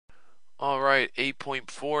Alright,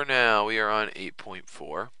 8.4 now. We are on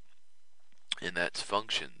 8.4, and that's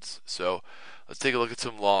functions. So let's take a look at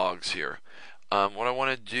some logs here. What I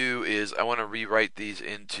want to do is I want to rewrite these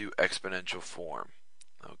into exponential form.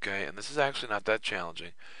 Okay, and this is actually not that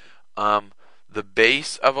challenging. The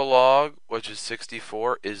base of a log, which is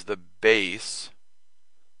 64, is the base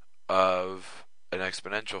of an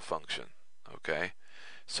exponential function. Okay,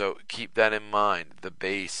 so keep that in mind. The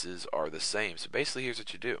bases are the same. So basically, here's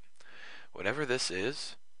what you do. Whatever this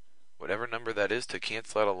is, whatever number that is, to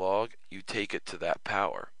cancel out a log, you take it to that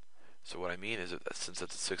power. So what I mean is that since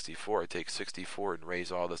it's a 64, I take 64 and raise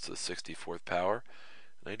all this to the 64th power,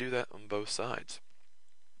 and I do that on both sides.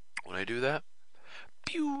 When I do that,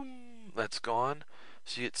 boom, that's gone.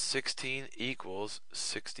 So you get 16 equals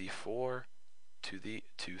 64 to the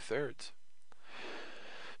 2/3.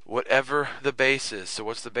 Whatever the base is, so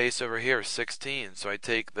what's the base over here? 16. So I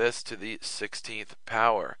take this to the 16th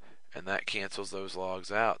power, and that cancels those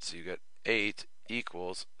logs out. So you get 8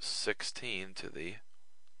 equals 16 to the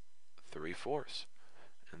 3/4.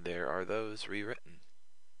 And there are those rewritten.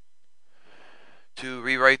 To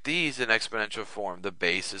rewrite these in exponential form, the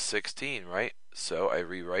base is 16, right? So I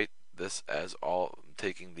rewrite this as all,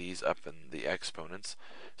 taking these up in the exponents,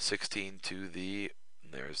 16 to the,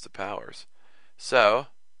 and there's the powers. So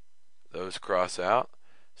those cross out,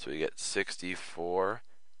 so we get 64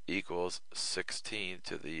 equals 16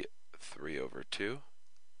 to the 3/2.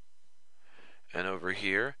 And over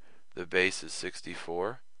here, the base is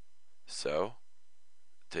 64, so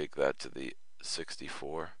take that to the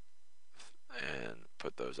 64 and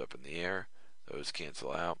put those up in the air. Those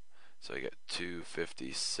cancel out, so I get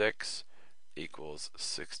 256 equals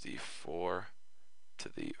 64 to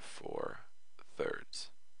the 4/3.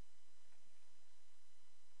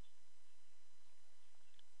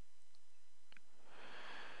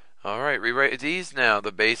 Alright, rewrite these now.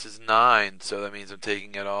 The base is 9, so that means I'm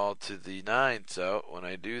taking it all to the 9. So when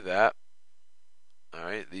I do that,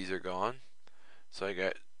 alright, these are gone. So I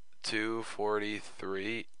got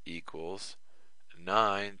 243 equals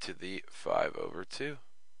 9 to the 5/2.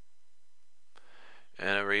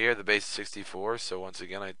 And over here, the base is 64, so once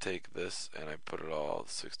again, I take this and I put it all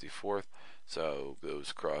 64th. So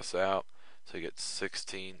those cross out. So I get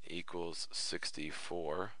 16 equals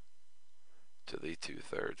 64 to the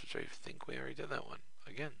 2/3, which I think we already did that one.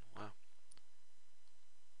 Again, wow.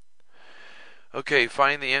 Okay,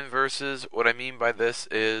 find the inverses. What I mean by this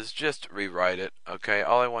is just rewrite it. Okay,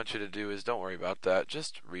 all I want you to do is don't worry about that.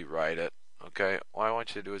 Just rewrite it. Okay, all I want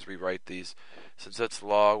you to do is rewrite these. Since that's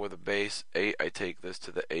log with a base 8, I take this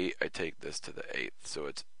to the 8, I take this to the 8th. So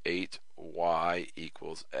it's 8y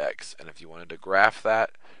equals x. And if you wanted to graph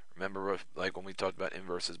that, remember like when we talked about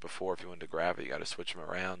inverses before, if you wanted to graph it, you got to switch them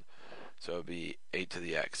around. So it would be 8 to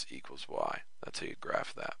the x equals y. That's how you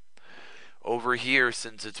graph that. Over here,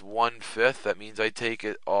 since it's 1/5, that means I take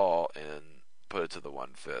it all and put it to the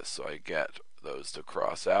 1/5. So I get those to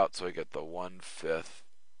cross out. So I get the 1/5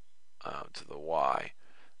 to the y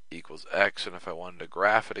equals x. And if I wanted to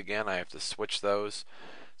graph it again, I have to switch those.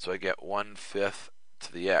 So I get 1/5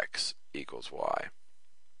 to the x equals y.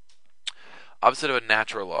 Opposite of a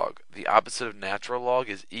natural log. The opposite of natural log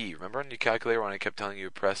is e. Remember on your calculator when I kept telling you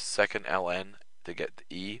to press second ln to get the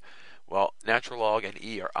e? Well, natural log and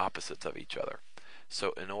e are opposites of each other.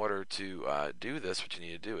 So in order to do this, what you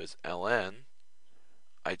need to do is ln,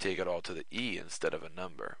 I take it all to the e instead of a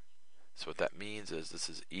number. So what that means is this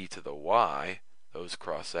is e to the y, those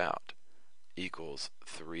cross out, equals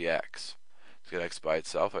 3x. To get x by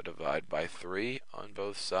itself, I divide by 3 on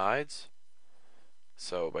both sides.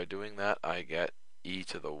 So by doing that, I get e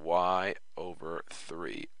to the y over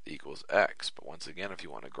 3 equals x. But once again, if you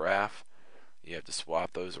want to graph, you have to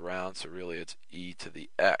swap those around. So really it's e to the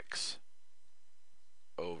x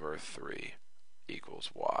over 3 equals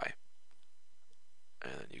y.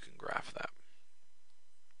 And then you can graph that.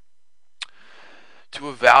 To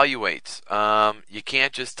evaluate, you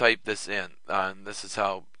can't just type this in. This is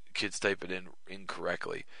how kids type it in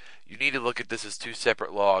incorrectly. You need to look at this as two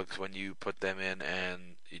separate logs when you put them in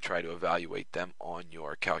and you try to evaluate them on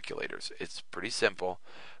your calculators. It's pretty simple,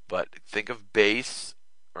 but think of base,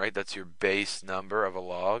 right? That's your base number of a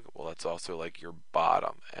log. Well, that's also like your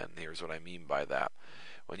bottom, and here's what I mean by that.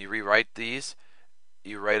 When you rewrite these,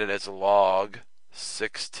 you write it as log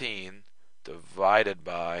 16 divided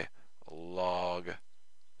by log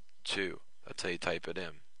 2. That's how you type it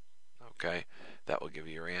in. Okay, that will give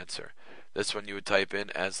you your answer. This one you would type in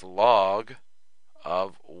as log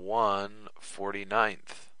of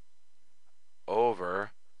 1/49th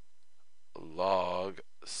over log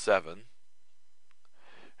 7.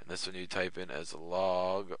 And this one you type in as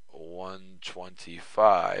log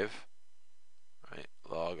 125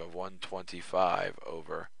 log of 125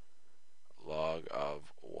 over log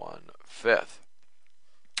of 1/5.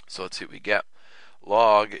 So let's see what we get.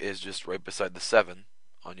 Log is just right beside the 7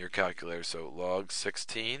 on your calculator. So log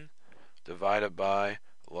 16 divided by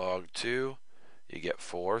log 2, you get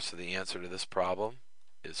 4. So the answer to this problem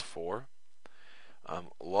is 4.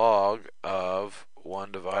 Log of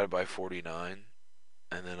 1 divided by 49,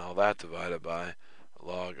 and then all that divided by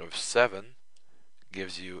log of 7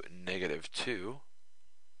 gives you -2.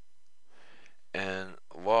 And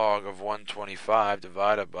log of 125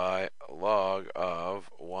 divided by log of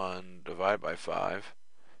 1 divided by 5,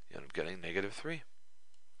 you end up getting -3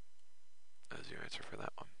 as your answer for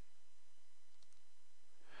that one.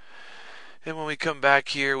 And when we come back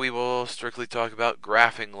here, we will strictly talk about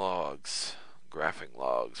graphing logs. Graphing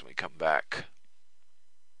logs when we come back.